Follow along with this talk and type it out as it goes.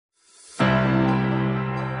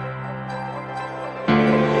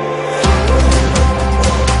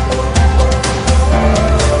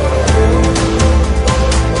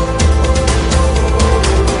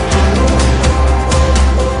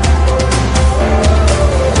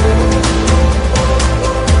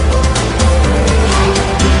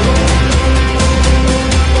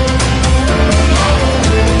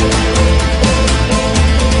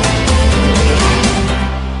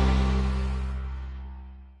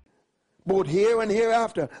both here and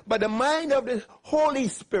hereafter. But the mind of the Holy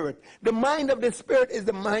Spirit, the mind of the Spirit is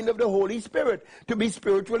the mind of the Holy Spirit. To be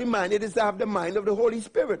spiritually minded is to have the mind of the Holy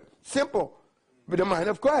Spirit. Simple. With the mind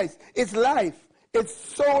of Christ. It's life. It's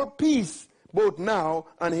soul peace, both now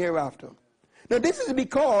and hereafter. Now this is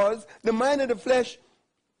because the mind of the flesh,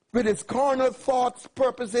 with its carnal thoughts,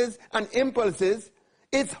 purposes, and impulses,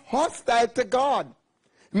 it's hostile to God.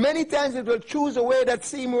 Many times it will choose a way that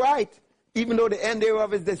seems right, even though the end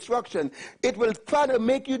thereof is destruction. It will try to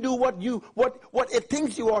make you do what it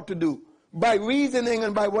thinks you ought to do, by reasoning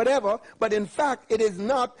and by whatever, but in fact it is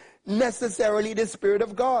not necessarily the Spirit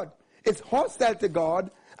of God. It's hostile to God,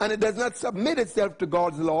 and it does not submit itself to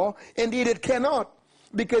God's law. Indeed, it cannot,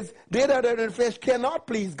 because they that are in the flesh cannot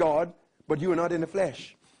please God, but you are not in the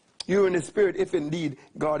flesh. You are in the Spirit, if indeed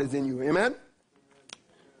God is in you. Amen?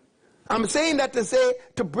 I'm saying that to say,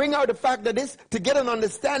 to bring out the fact that this, to get an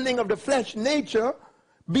understanding of the flesh nature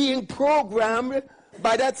being programmed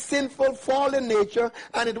by that sinful, fallen nature,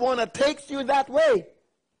 and it want to take you that way.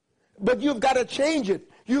 But you've got to change it.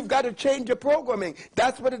 You've got to change your programming.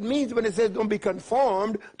 That's what it means when it says don't be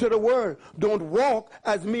conformed to the world. Don't walk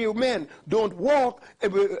as mere men. Don't walk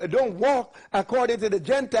according to the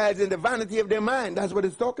Gentiles in the vanity of their mind. That's what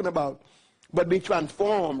it's talking about. But be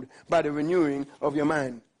transformed by the renewing of your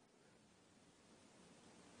mind.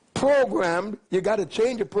 Programmed, you got to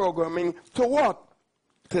change your programming to what?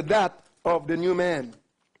 To that of the new man.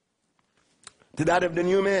 To that of the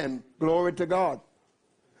new man. Glory to God.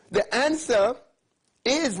 The answer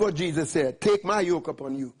is what Jesus said. Take my yoke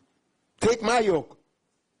upon you. Take my yoke.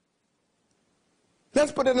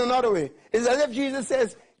 Let's put it another way. It's as if Jesus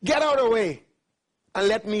says, get out of the way and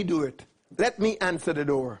let me do it. Let me answer the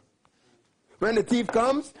door. When the thief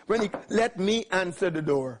comes, let me answer the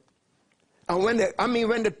door. And when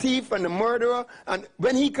the thief and the murderer, and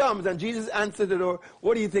when he comes and Jesus answers the door,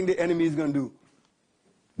 what do you think the enemy is going to do?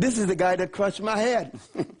 This is the guy that crushed my head.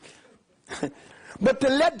 But to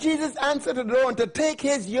let Jesus answer the door and to take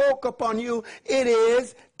his yoke upon you,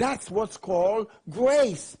 that's what's called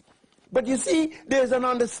grace. But you see, there's an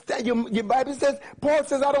understanding. Your Bible says, Paul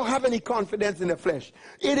says, I don't have any confidence in the flesh.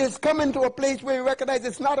 It is coming to a place where you recognize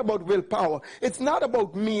it's not about willpower. It's not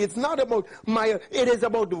about me. It's not about it is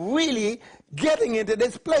about really getting into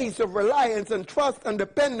this place of reliance and trust and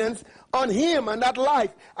dependence on him and that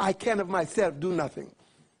life. I can of myself do nothing.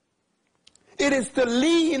 It is to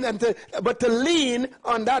lean, but to lean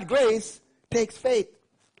on that grace takes faith.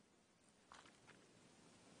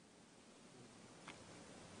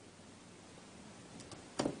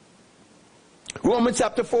 Romans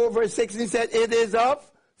chapter 4 verse 16 said, it is of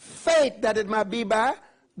faith that it might be by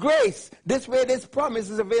grace. This way this promise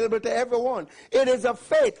is available to everyone. It is of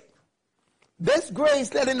faith. This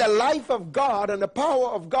grace, letting the life of God and the power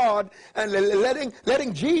of God and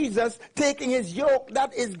letting Jesus taking his yoke,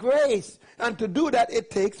 that is grace. And to do that, it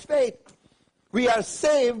takes faith. We are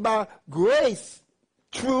saved by grace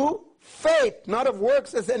through faith, not of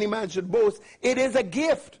works as any man should boast. It is a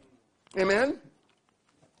gift. Amen?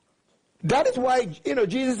 That is why,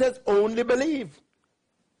 Jesus says, only believe.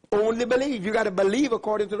 Only believe. You got to believe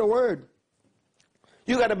according to the word.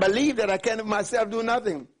 You got to believe that I can of myself do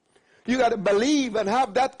nothing. You got to believe and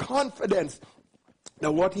have that confidence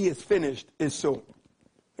that what he has finished is so.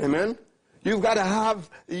 Amen? You've got to have,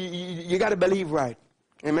 you got to believe right.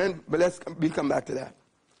 Amen? But we'll come back to that.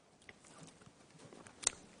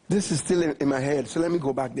 This is still in my head, so let me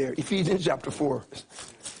go back there. Ephesians chapter 4.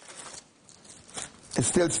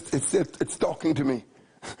 It's talking to me.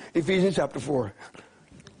 Ephesians chapter 4.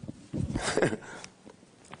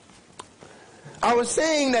 I was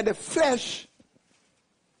saying that the flesh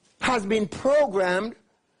has been programmed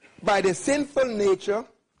by the sinful nature,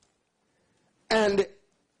 and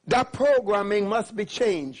that programming must be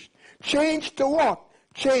changed. Changed to what?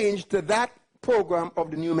 Changed to that program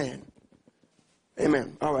of the new man.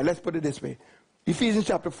 Amen. All right, let's put it this way. Ephesians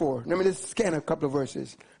chapter 4. Let me just scan a couple of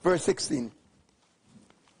verses. Verse 16.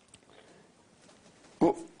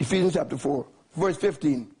 Oh, Ephesians chapter 4. Verse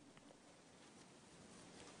 15.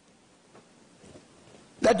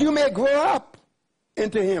 That you may grow up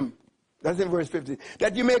into him. That's in verse 15.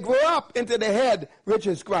 That you may grow up into the head, which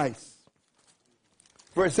is Christ.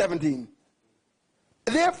 Verse 17.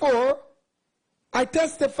 Therefore, I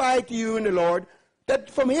testify to you in the Lord that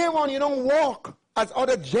from here on you don't walk as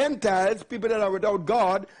other Gentiles, people that are without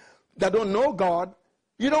God, that don't know God.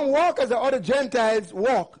 You don't walk as the other Gentiles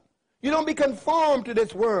walk. You don't be conformed to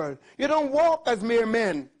this world. You don't walk as mere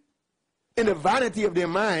men in the vanity of their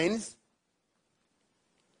minds,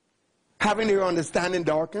 having their understanding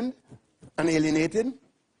darkened and alienated.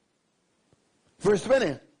 Verse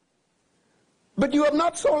 20. But you have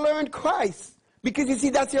not so learned Christ. Because you see,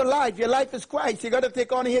 that's your life. Your life is Christ. You got to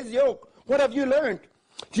take on his yoke. What have you learned?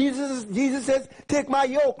 Jesus says, take my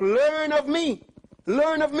yoke. Learn of me.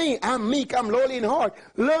 Learn of me. I'm meek. I'm lowly in heart.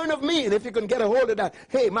 Learn of me. And if you can get a hold of that,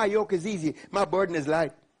 hey, my yoke is easy. My burden is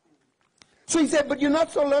light. So he said, but you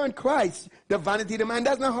not so learned Christ, the vanity of the mind.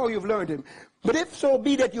 That's not how you've learned him. But if so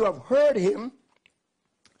be that you have heard him,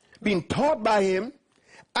 been taught by him,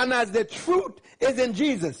 and as the truth is in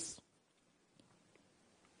Jesus,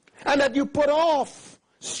 and that you put off,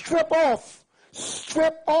 strip off.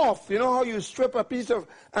 You know how you strip a piece of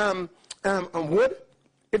wood?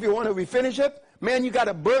 If you want to refinish it, man, you got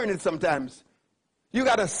to burn it sometimes. You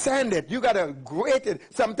got to sand it. You got to grate it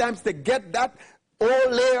sometimes to get that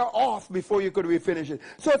old layer off before you could refinish it.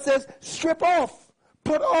 So it says, strip off,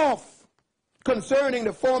 put off, concerning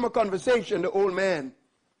the former conversation, the old man.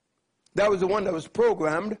 That was the one that was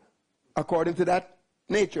programmed according to that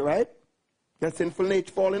nature, right? That sinful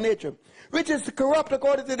nature, fallen nature. Which is corrupt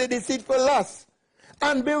according to the deceitful lust.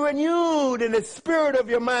 And be renewed in the spirit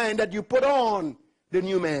of your mind, that you put on the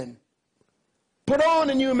new man. Put on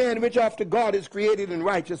the new man, which after God is created in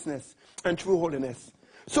righteousness and true holiness.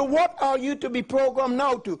 So what are you to be programmed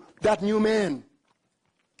now to? That new man.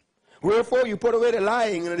 Wherefore you put away the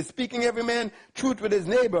lying and the speaking every man truth with his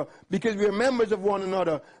neighbor, because we are members of one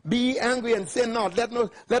another. Be angry and sin not. Let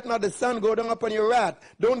not the sun go down upon your wrath.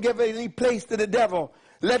 Don't give any place to the devil.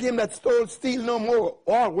 Let him that stole steal no more.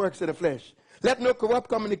 All works of the flesh. Let no corrupt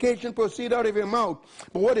communication proceed out of your mouth,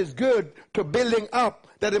 but what is good to building up,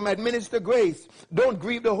 that it might minister grace. Don't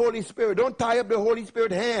grieve the Holy Spirit. Don't tie up the Holy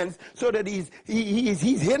Spirit's hands so that he's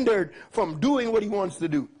hindered from doing what he wants to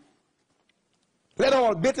do. Let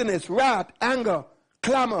all bitterness, wrath, anger,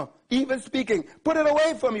 clamor, evil speaking, put it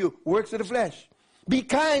away from you, works of the flesh. Be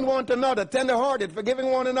kind one to another, tender-hearted,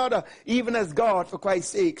 forgiving one another, even as God, for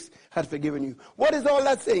Christ's sakes, has forgiven you. What is all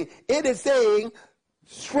that saying? It is saying,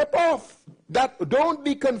 strip off that, don't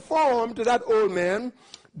be conformed to that old man.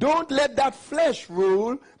 Don't let that flesh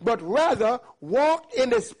rule, but rather walk in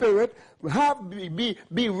the Spirit, be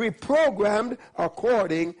reprogrammed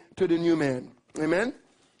according to the new man. Amen?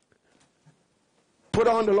 Put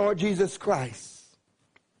on the Lord Jesus Christ.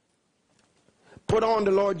 Put on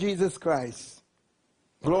the Lord Jesus Christ.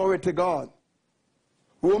 Glory to God.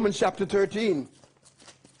 Romans chapter 13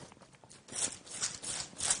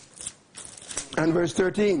 and verse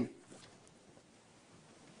 13.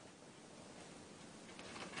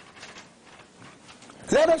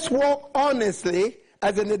 Let us walk honestly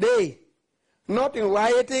as in the day, not in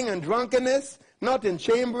rioting and drunkenness, not in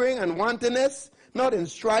chambering and wantonness, not in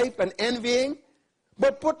strife and envying,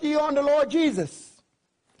 but put ye on the Lord Jesus,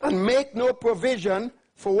 and make no provision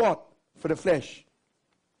for what? For the flesh,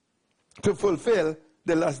 to fulfill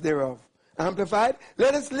the lust thereof. Amplified,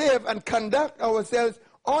 let us live and conduct ourselves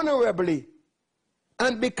honorably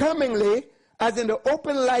and becomingly, as in the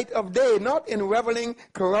open light of day, not in reveling,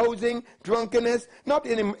 carousing, drunkenness, not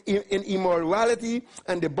in immorality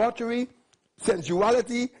and debauchery,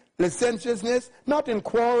 sensuality, licentiousness, not in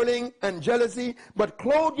quarreling and jealousy, but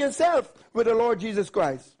clothe yourself with the Lord Jesus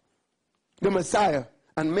Christ, the Messiah,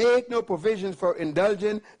 and make no provisions for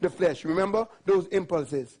indulging the flesh. Remember those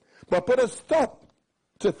impulses. But put a stop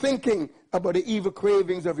to thinking about the evil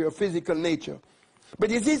cravings of your physical nature. But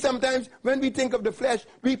you see, sometimes when we think of the flesh,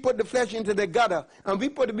 we put the flesh into the gutter. And we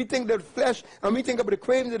think of the flesh, and we think about the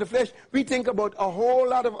cravings of the flesh. We think about a whole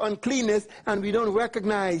lot of uncleanness, and we don't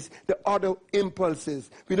recognize the other impulses.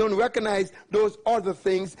 We don't recognize those other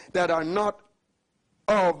things that are not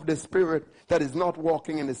of the Spirit, that is not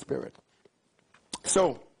walking in the Spirit.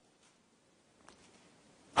 So,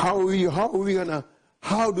 how do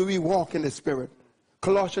we walk in the Spirit?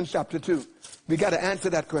 Colossians chapter 2. We got to answer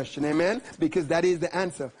that question, amen? Because that is the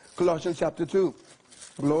answer. Colossians chapter 2.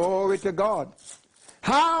 Glory to God.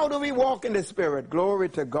 How do we walk in the Spirit? Glory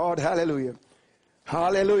to God. Hallelujah.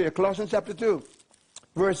 Hallelujah. Colossians chapter 2,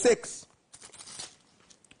 verse 6.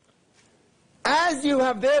 As you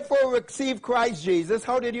have therefore received Christ Jesus,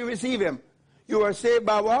 how did you receive him? You are saved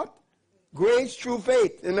by what? Grace through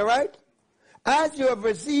faith. Isn't that right? As you have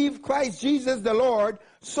received Christ Jesus the Lord,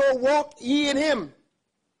 so walk ye in him.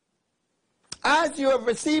 As you have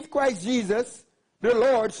received Christ Jesus, the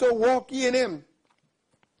Lord, so walk ye in him.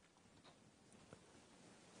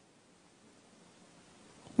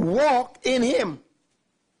 Walk in him.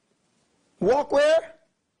 Walk where?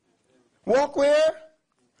 Walk where?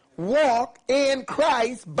 Walk in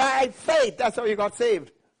Christ by faith. That's how you got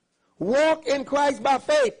saved. Walk in Christ by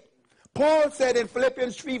faith. Paul said in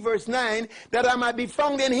Philippians 3 verse 9 that I might be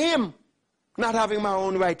found in him, not having my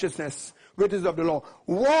own righteousness, which is of the law.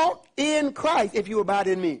 Walk in Christ if you abide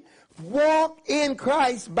in me. walk in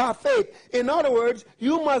Christ by faith. In other words,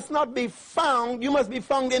 you must not be found, you must be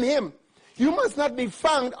found in him. You must not be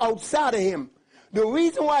found outside of him. The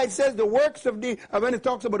reason why it says the works of the, when it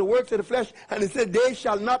talks about the works of the flesh, and it says they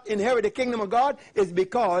shall not inherit the kingdom of God, is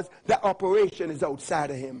because the operation is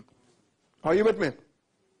outside of him. Are you with me?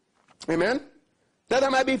 Amen? That I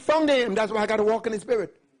might be found in him. That's why I got to walk in the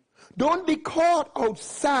Spirit. Don't be caught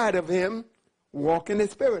outside of him. Walk in the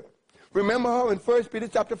Spirit. Remember how in 1 Peter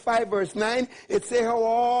chapter 5 verse 9, it says how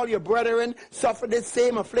all your brethren suffer this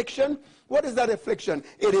same affliction. What is that affliction?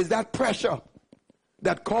 It is that pressure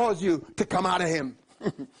that caused you to come out of him.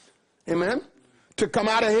 Amen? To come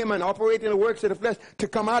out of him and operate in the works of the flesh. To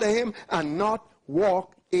come out of him and not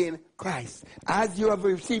walk in Christ. As you have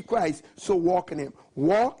received Christ, so walk in him.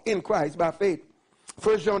 Walk in Christ by faith.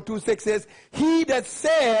 1 John 2:6 says, he that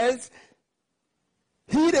says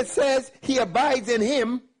he abides in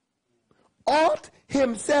him ought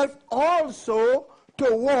himself also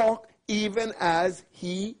to walk even as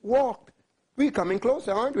he walked. We're coming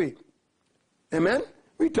closer, aren't we? Amen?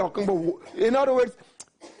 We're talking about, in other words,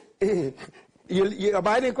 you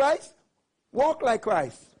abide in Christ, walk like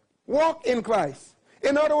Christ. Walk in Christ.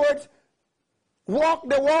 In other words, walk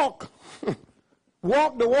the walk.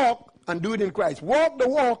 Walk the walk and do it in Christ. Walk the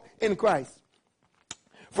walk in Christ.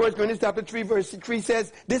 1 Corinthians chapter 3 verse 3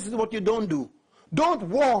 says, this is what you don't do. Don't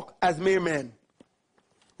walk as mere men.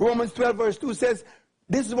 Romans 12 verse 2 says,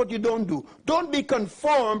 this is what you don't do. Don't be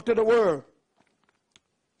conformed to the world.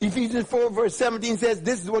 Ephesians 4 verse 17 says,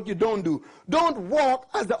 this is what you don't do. Don't walk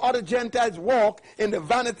as the other Gentiles walk in the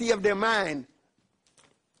vanity of their mind.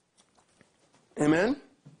 Amen?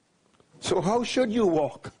 So how should you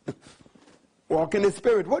walk? Walk in the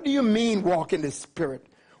Spirit. What do you mean walk in the Spirit?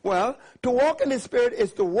 Well, to walk in the Spirit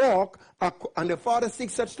is to walk, and the Father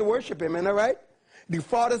seeks such to worship him, am I right? The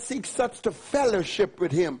Father seeks such to fellowship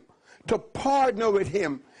with him, to partner with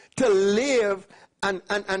him, to live and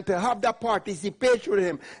to have that participation with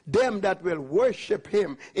him. Them that will worship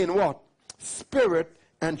him in what? Spirit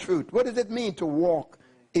and truth. What does it mean to walk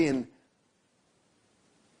in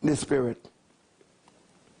the Spirit?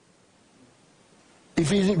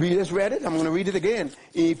 Ephesians, we just read it. I'm going to read it again.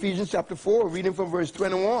 In Ephesians chapter 4, reading from verse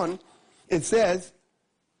 21, it says,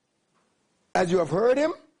 as you have heard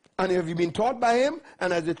him, and have you been taught by him,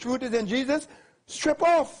 and as the truth is in Jesus, strip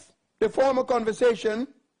off the former conversation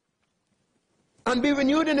and be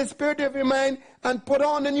renewed in the spirit of your mind and put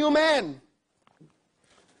on the new man.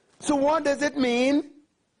 So what does it mean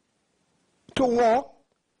to walk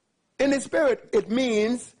in the Spirit? It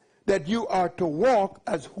means that you are to walk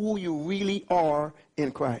as who you really are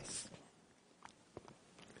in Christ.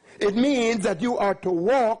 It means that you are to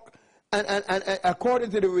walk and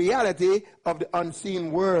according to the reality of the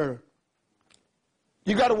unseen world.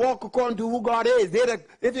 You got to walk according to who God is.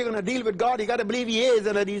 If you're going to deal with God, you got to believe he is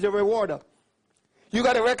and that he's a rewarder. You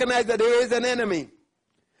got to recognize that there is an enemy.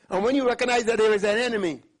 And when you recognize that there is an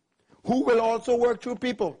enemy, who will also work through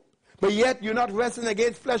people, but yet you're not wrestling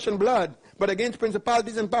against flesh and blood, but against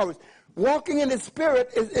principalities and powers. Walking in the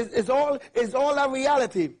Spirit is all a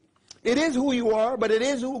reality. It is who you are, but it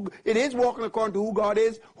is walking according to who God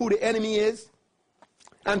is, who the enemy is.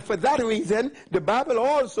 And for that reason, the Bible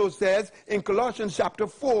also says in Colossians chapter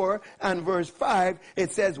 4 and verse 5,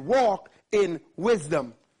 it says, walk in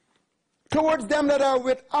wisdom towards them that are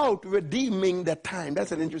without, redeeming the time.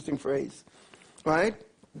 That's an interesting phrase, right?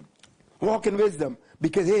 Walk in wisdom,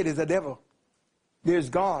 because here there's a devil. There's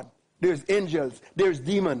God. There's angels. There's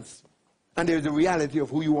demons. And there's the reality of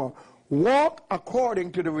who you are. Walk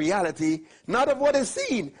according to the reality, not of what is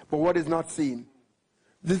seen, but what is not seen.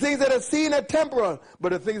 The things that are seen are temporal,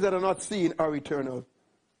 but the things that are not seen are eternal.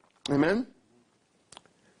 Amen?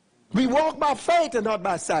 We walk by faith and not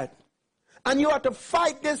by sight. And you have to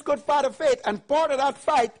fight this good fight of faith. And part of that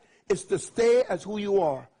fight is to stay as who you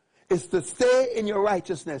are. It's to stay in your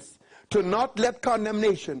righteousness. To not let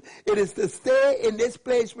condemnation. It is to stay in this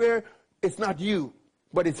place where it's not you,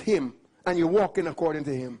 but it's him. And you're walking according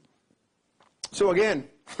to him. So again,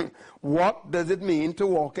 what does it mean to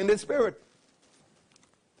walk in the Spirit?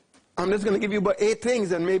 I'm just going to give you about 8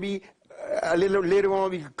 things, and maybe a little later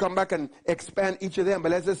on we can come back and expand each of them.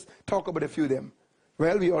 But let's just talk about a few of them.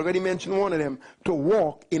 Well, we already mentioned one of them, to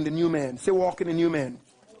walk in the new man. Say walk in the new man.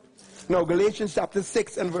 Now, Galatians chapter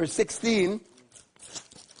 6 and verse 16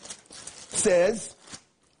 says,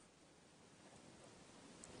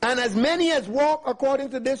 and as many as walk according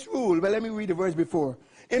to this rule, well, let me read the verse before.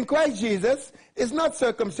 In Christ Jesus, it's not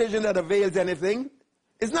circumcision that avails anything.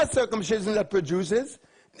 It's not circumcision that produces,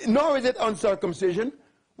 nor is it uncircumcision.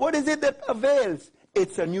 What is it that avails?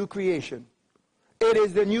 It's a new creation. It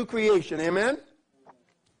is the new creation, amen?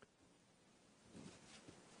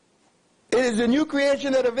 It is the new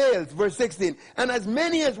creation that avails. Verse 16. And as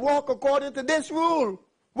many as walk according to this rule.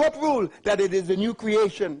 What rule? That it is the new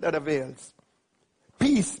creation that avails.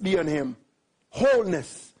 Peace be on him.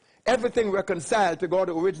 Wholeness. Everything reconciled to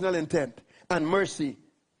God's original intent. And mercy.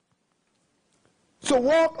 So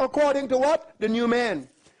walk according to what? The new man.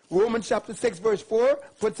 Romans chapter 6 verse 4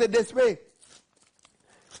 puts it this way.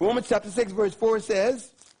 Romans chapter 6 verse 4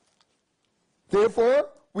 says, therefore,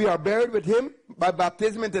 we are buried with him by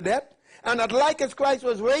baptism into death, and that like as Christ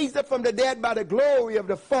was raised up from the dead by the glory of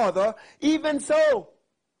the Father, even so,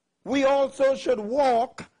 we also should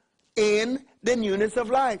walk in the newness of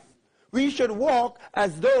life. We should walk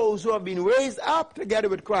as those who have been raised up together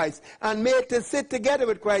with Christ and made to sit together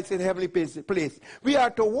with Christ in heavenly place. We are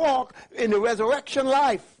to walk in the resurrection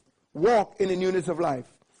life. Walk in the newness of life.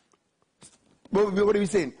 What are we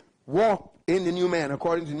saying? Walk in the new man,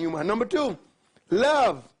 according to the new man. Number 2,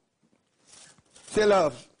 love. Say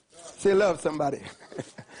love. Say love, somebody.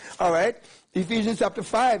 All right. Ephesians chapter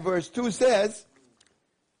 5 verse 2 says,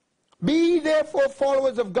 be therefore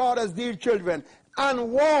followers of God as dear children, and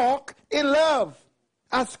walk in love,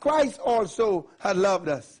 as Christ also had loved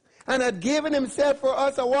us, and had given himself for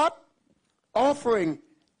us a what? Offering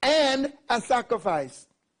and a sacrifice.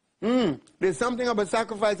 There's something about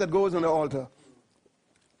sacrifice that goes on the altar.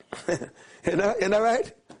 Isn't that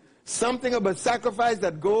right? Something about sacrifice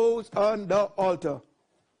that goes on the altar.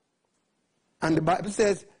 And the Bible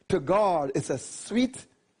says, to God, it's a sweet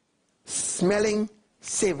smelling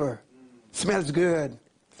savor. Smells good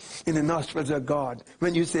in the nostrils of God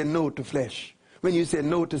when you say no to flesh, when you say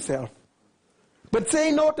no to self. But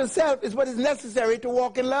saying no to self is what is necessary to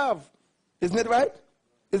walk in love. Isn't it right?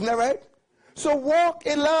 Isn't that right? So walk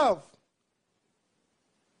in love.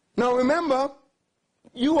 Now remember,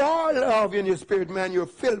 you are love in your spirit man. You're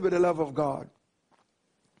filled with the love of God.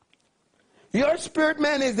 Your spirit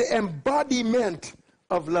man is the embodiment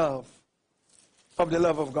of love, of the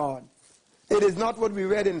love of God. It is not what we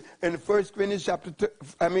read in 1 Corinthians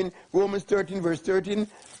Romans 13 verse 13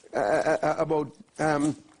 about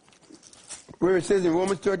where it says in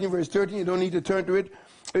Romans 13 verse 13, you don't need to turn to it.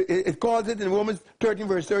 It calls it in Romans 13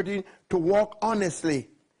 verse 13 to walk honestly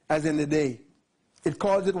as in the day. It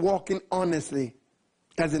calls it walking honestly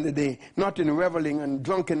as in the day. Not in reveling and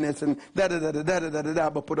drunkenness and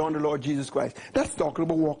but put on the Lord Jesus Christ. That's talking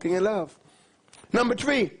about walking in love. Number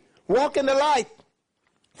 3, walk in the light.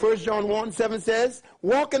 1 John 1:7 says,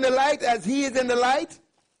 walk in the light as he is in the light,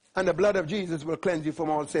 and the blood of Jesus will cleanse you from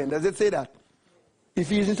all sin. Does it say that?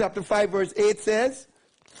 Ephesians chapter 5 verse 8 says,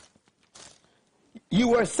 you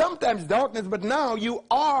were sometimes darkness, but now you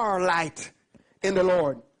are light in the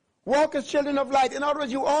Lord. Walk as children of light. In other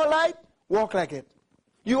words, you are light, walk like it.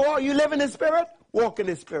 You live in the Spirit, walk in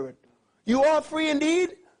the Spirit. You are free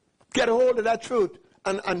indeed, get a hold of that truth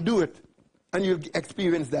and do it. And you'll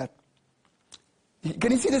experience that.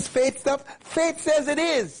 Can you see this faith stuff? Faith says it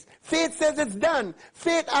is. Faith says it's done.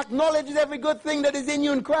 Faith acknowledges every good thing that is in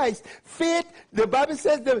you in Christ. Faith, the Bible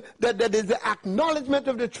says that is the acknowledgement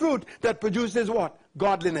of the truth that produces what?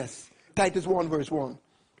 Godliness. Titus 1 verse 1.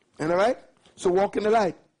 And all right? So walk in the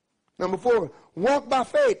light. Number 4, walk by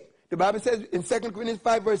faith. The Bible says in 2 Corinthians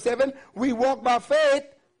 5 verse 7, we walk by faith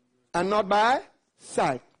and not by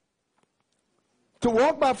sight. To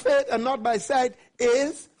walk by faith and not by sight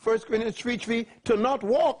is, 1 Corinthians 3:3, to not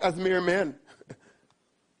walk as mere men.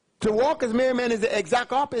 To walk as mere men is the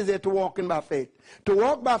exact opposite to walking by faith. To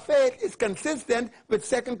walk by faith is consistent with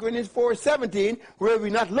 2 Corinthians 4:17, where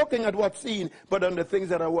we're not looking at what's seen, but on the things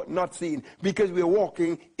that are not seen, because we're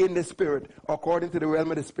walking in the Spirit, according to the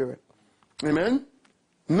realm of the Spirit. Amen?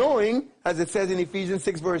 Knowing, as it says in Ephesians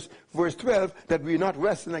 6 verse 12, that we're not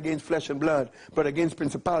wrestling against flesh and blood, but against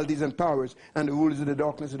principalities and powers and the rulers of the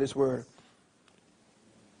darkness of this world.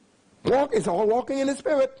 Walk is all walking in the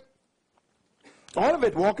Spirit. All of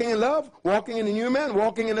it. Walking in love, walking in the new man,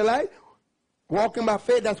 walking in the light. Walking by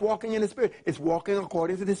faith, that's walking in the Spirit. It's walking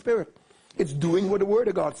according to the Spirit. It's doing what the Word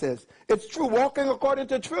of God says. It's true, walking according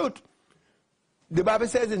to truth. The Bible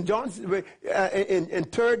says in in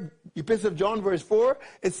 3rd Epistle of John verse 4,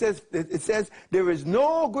 it says there is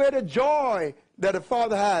no greater joy that a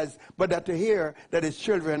father has, but that to hear that his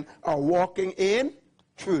children are walking in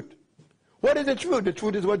truth. What is the truth? The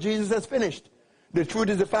truth is what Jesus has finished. The truth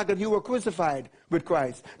is the fact that you were crucified with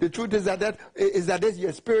Christ. The truth is that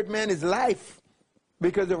your spirit man is life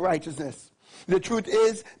because of righteousness. The truth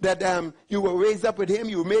is that you were raised up with him.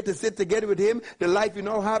 You were made to sit together with him. The life you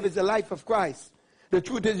now have is the life of Christ. The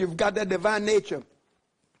truth is you've got that divine nature.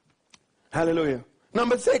 Hallelujah.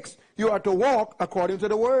 Number 6, you are to walk according to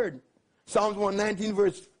the word. Psalms 119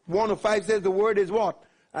 verse 105 says the word is what?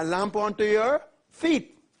 A lamp unto your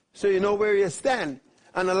feet so you know where you stand,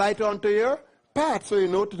 and a light unto your path, so you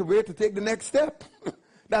know where to take the next step.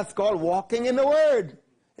 That's called walking in the Word.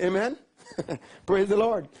 Amen? Praise the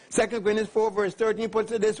Lord. 2 Corinthians 4 verse 13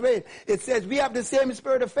 puts it this way. It says, we have the same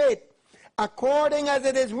spirit of faith, according as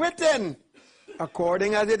it is written.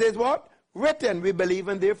 According as it is what? Written. We believe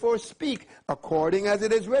and therefore speak, according as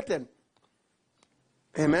it is written.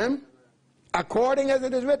 Amen? According as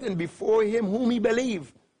it is written, before him whom we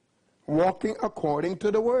believe. Walking according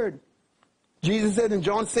to the Word. Jesus said in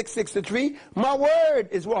John 6:63, my word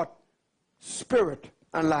is what? Spirit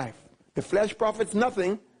and life. The flesh profits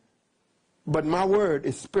nothing, but my word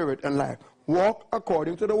is spirit and life. Walk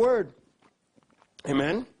according to the Word.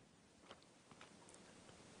 Amen?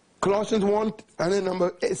 Colossians 1 and then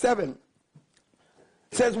number 7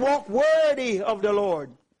 says, walk worthy of the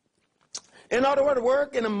Lord. In other words,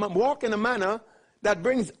 walk in a manner that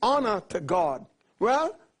brings honor to God.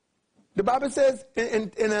 Well, the Bible says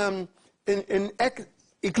in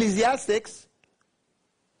Ecclesiastics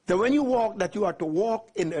that when you walk, that you are to walk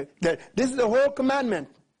in this is the whole commandment,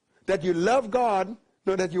 that you love God,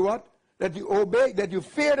 no, that you what? That you obey, that you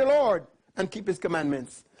fear the Lord and keep his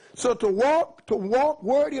commandments. So to walk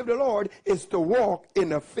worthy of the Lord is to walk in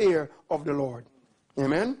the fear of the Lord.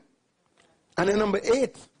 Amen? And then number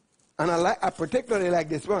 8, and I particularly like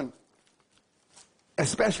this one,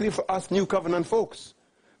 especially for us New Covenant folks.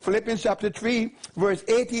 Philippians chapter 3, verse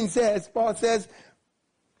 18 says, Paul says,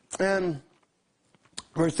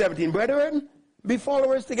 verse 17, brethren, be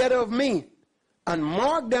followers together of me, and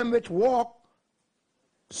mark them which walk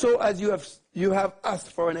so as you have us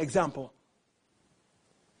for an example.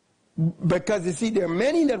 Because you see, there are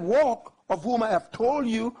many that walk, of whom I have told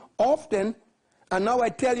you often, and now I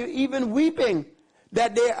tell you even weeping,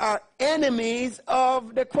 that they are enemies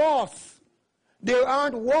of the cross. They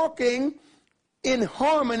aren't walking in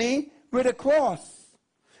harmony with the cross.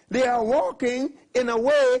 They are walking in a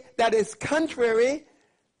way that is contrary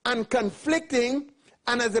and conflicting,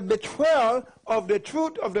 and as a betrayal of the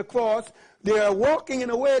truth of the cross. They are walking in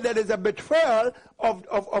a way that is a betrayal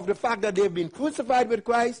of the fact that they've been crucified with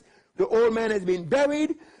Christ. The old man has been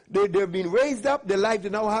buried. They've been raised up. The life they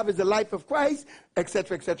now have is the life of Christ,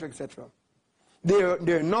 etc., etc., etc. They're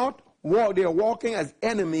walking as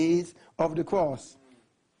enemies of the cross.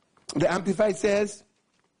 The Amplified says,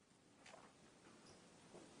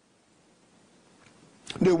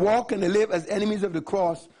 they walk and they live as enemies of the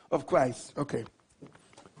cross of Christ. Okay.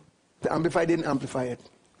 The Amplified didn't amplify it.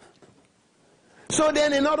 So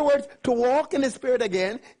then, in other words, to walk in the Spirit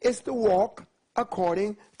again is to walk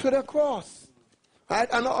according to the cross. Right?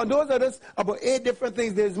 And those are just about 8 different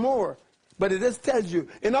things. There's more. But it just tells you.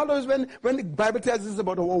 In other words, when the Bible tells us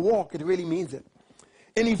about our walk, it really means it.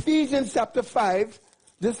 In Ephesians chapter 5,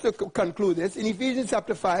 just to conclude this, in Ephesians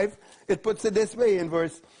chapter 5, it puts it this way in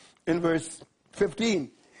verse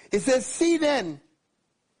 15. It says, see then.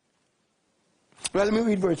 Well, let me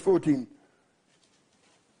read verse 14.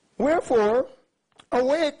 Wherefore,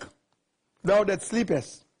 awake, thou that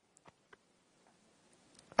sleepest,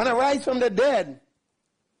 and arise from the dead,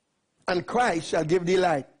 and Christ shall give thee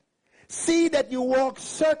light. See that you walk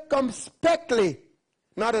circumspectly,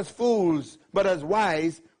 not as fools, but as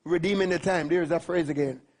wise, redeeming the time. There's that phrase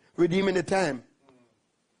again. Redeeming the time.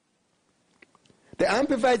 The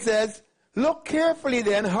Amplified says, look carefully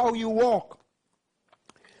then how you walk.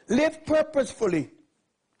 Live purposefully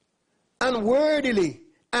and worthily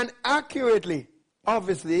and accurately.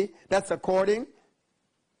 Obviously, that's according,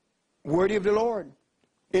 worthy of the Lord,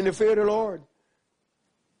 in the fear of the Lord,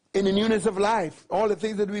 in the newness of life, all the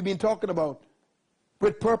things that we've been talking about,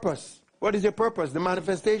 with purpose. What is your purpose? The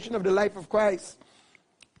manifestation of the life of Christ.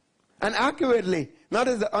 And accurately, not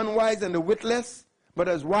as the unwise and the witless, but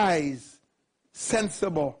as wise,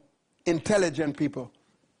 sensible, intelligent people.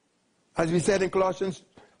 As we said in Colossians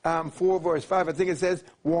 4 verse 5, I think it says,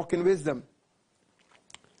 walk in wisdom.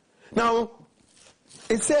 Now,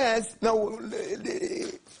 it says, now,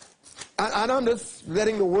 and I'm just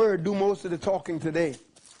letting the Word do most of the talking today.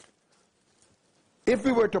 If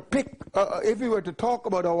we were to talk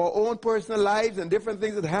about our own personal lives and different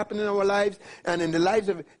things that happen in our lives and in the lives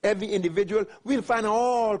of every individual, we'll find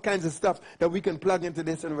all kinds of stuff that we can plug into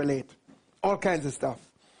this and relate. All kinds of stuff.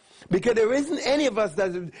 Because there isn't any of us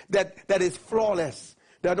that is flawless,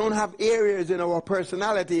 that don't have areas in our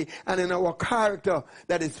personality and in our character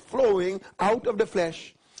that is flowing out of the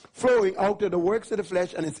flesh, flowing out of the works of the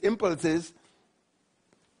flesh and its impulses.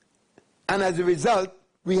 And as a result,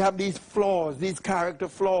 we have these flaws, these character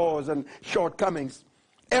flaws and shortcomings.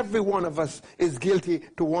 Every one of us is guilty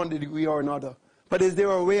to one degree or another. But is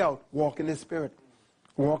there a way out? Walk in the Spirit.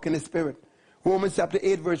 Walk in the Spirit. Romans chapter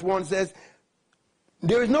 8 verse 1 says,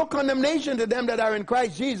 There is no condemnation to them that are in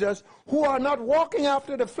Christ Jesus, who are not walking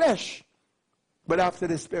after the flesh, but after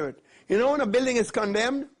the Spirit. You know when a building is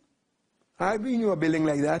condemned? I've been in a building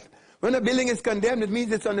like that. When a building is condemned, it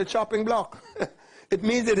means it's on the chopping block. It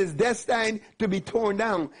means it is destined to be torn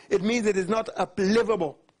down. It means it is not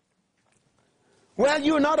uplivable. Well,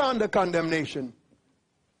 you're not under condemnation,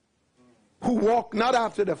 who walk not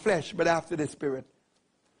after the flesh, but after the Spirit.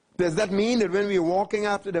 Does that mean that when we're walking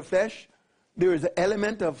after the flesh, there is an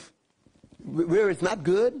element of where it's not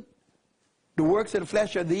good? The works of the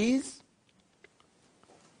flesh are these.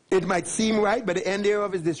 It might seem right, but the end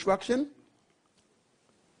thereof is destruction.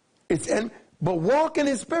 But walk in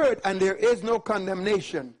His Spirit, and there is no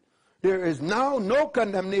condemnation. There is now no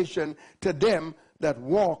condemnation to them that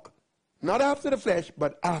walk not after the flesh,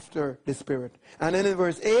 but after the Spirit. And then in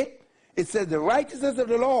verse 8, it says, the righteousness of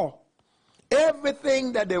the law,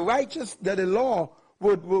 everything that the law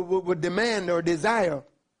would demand or desire,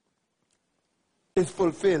 is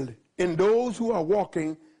fulfilled in those who are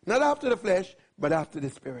walking not after the flesh, but after the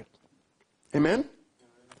Spirit. Amen?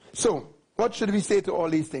 So, what should we say to all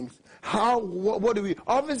these things? What do we?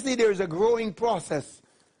 Obviously, there is a growing process.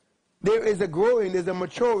 There is a growing, there's a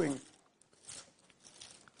maturing.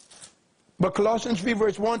 But Colossians 3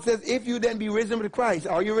 verse 1 says, if you then be risen with Christ,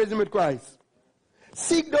 are you risen with Christ?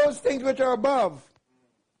 Seek those things which are above.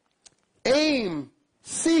 Aim,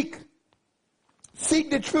 seek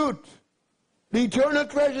the truth. The eternal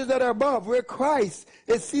treasures that are above, where Christ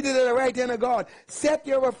is seated at the right hand of God. Set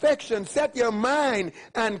your affection, set your mind,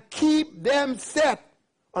 and keep them set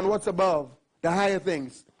on what's above, the higher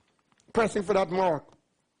things. Pressing for that mark.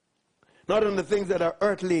 Not on the things that are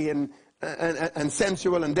earthly and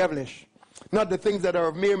sensual and devilish. Not the things that are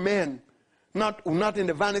of mere men. Not in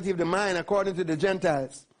the vanity of the mind according to the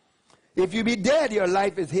Gentiles. If you be dead, your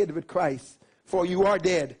life is hid with Christ. For you are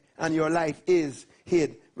dead, and your life is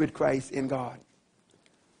hid with Christ in God.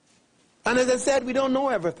 And as I said, we don't know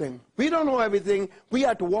everything. We don't know everything. We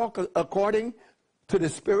have to walk according to the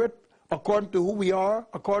Spirit, according to who we are,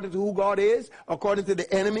 according to who God is, according to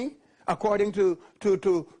the enemy, according to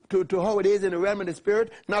how it is in the realm of the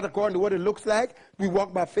Spirit, not according to what it looks like. We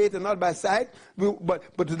walk by faith and not by sight,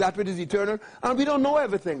 but to that which is eternal. And we don't know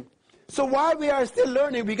everything. So while we are still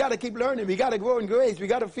learning, we got to keep learning. We got to grow in grace. We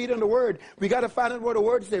got to feed on the Word. We got to find out what the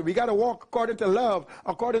Word says. We got to walk according to love,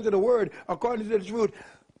 according to the Word, according to the truth.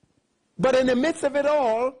 But in the midst of it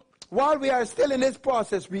all, while we are still in this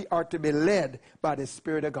process, we are to be led by the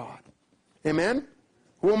Spirit of God. Amen?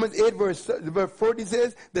 Romans 8 verse 40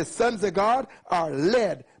 says, the sons of God are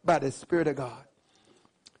led by the Spirit of God.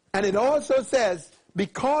 And it also says,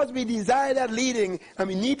 because we desire that leading, and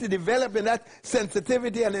we need to develop in that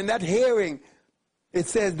sensitivity and in that hearing, it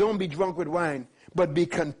says, don't be drunk with wine, but be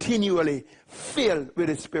continually filled with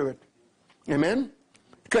the Spirit. Amen?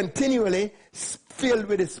 Continually filled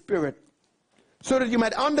with the Spirit. So that you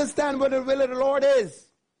might understand what the will of the Lord is.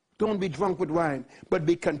 Don't be drunk with wine, but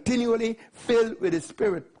be continually filled with the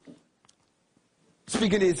Spirit.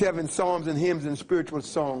 Speaking to yourself in psalms and hymns and spiritual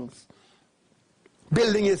songs.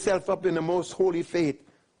 Building yourself up in the most holy faith,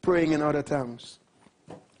 praying in other tongues.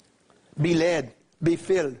 Be led, be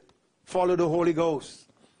filled, follow the Holy Ghost.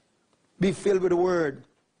 Be filled with the Word,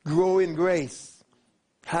 grow in grace.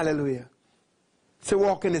 Hallelujah. So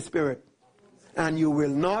walk in the Spirit, and you will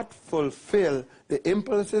not fulfill the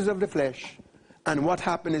impulses of the flesh. And what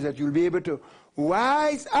happens is that you'll be able to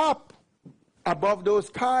rise up above those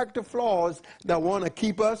character flaws that want to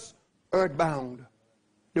keep us earthbound.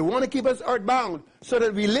 They want to keep us earthbound so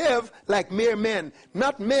that we live like mere men,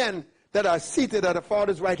 not men that are seated at the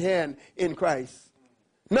Father's right hand in Christ.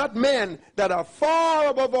 Not men that are far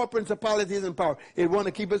above our principalities and power. They want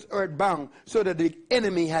to keep us earthbound so that the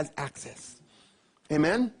enemy has access.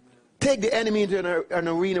 Amen? Take the enemy into an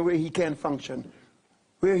arena where he can't function,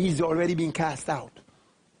 where he's already been cast out.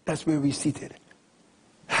 That's where we're seated.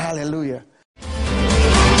 Hallelujah.